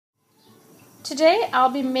Today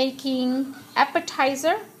I'll be making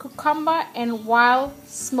appetizer, cucumber and wild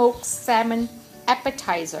smoked salmon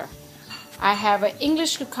appetizer. I have an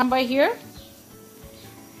English cucumber here,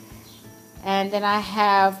 and then I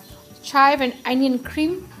have chive and onion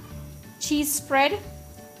cream cheese spread,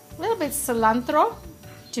 a little bit cilantro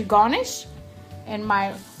to garnish, and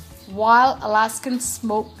my wild Alaskan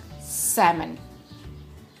smoked salmon.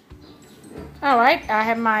 Alright, I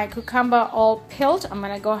have my cucumber all peeled. I'm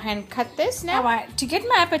going to go ahead and cut this now. Alright, to get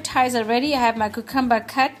my appetizer ready, I have my cucumber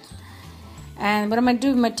cut. And what I'm going to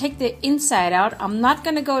do, I'm going to take the inside out. I'm not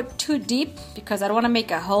going to go too deep because I don't want to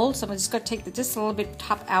make a hole. So I'm just going to take just a little bit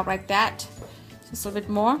top out like that. Just a little bit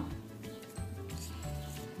more.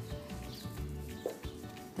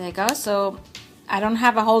 There you go. So I don't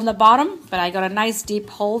have a hole in the bottom, but I got a nice deep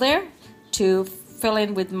hole there to fill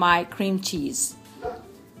in with my cream cheese.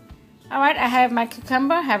 Alright, I have my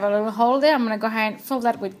cucumber, have a little hole there. I'm going to go ahead and fill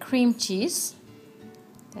that with cream cheese.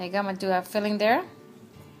 There you go, I'm going to do a filling there.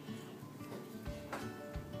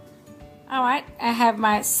 Alright, I have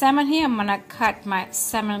my salmon here. I'm going to cut my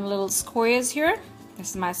salmon in little squares here. This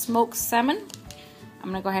is my smoked salmon. I'm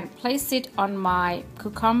going to go ahead and place it on my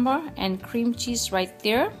cucumber and cream cheese right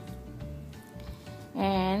there.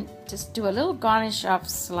 And just do a little garnish of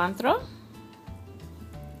cilantro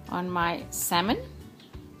on my salmon.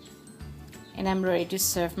 And I'm ready to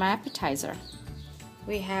serve my appetizer.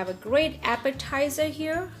 We have a great appetizer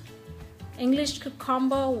here. English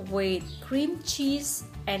cucumber with cream cheese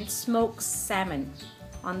and smoked salmon.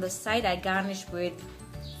 On the side I garnish with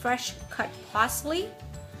fresh cut parsley.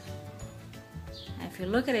 And if you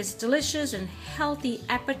look at it, it's delicious and healthy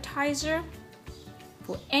appetizer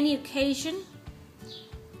for any occasion.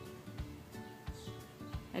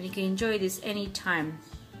 And you can enjoy this anytime.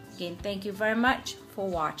 Again, thank you very much for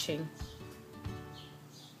watching.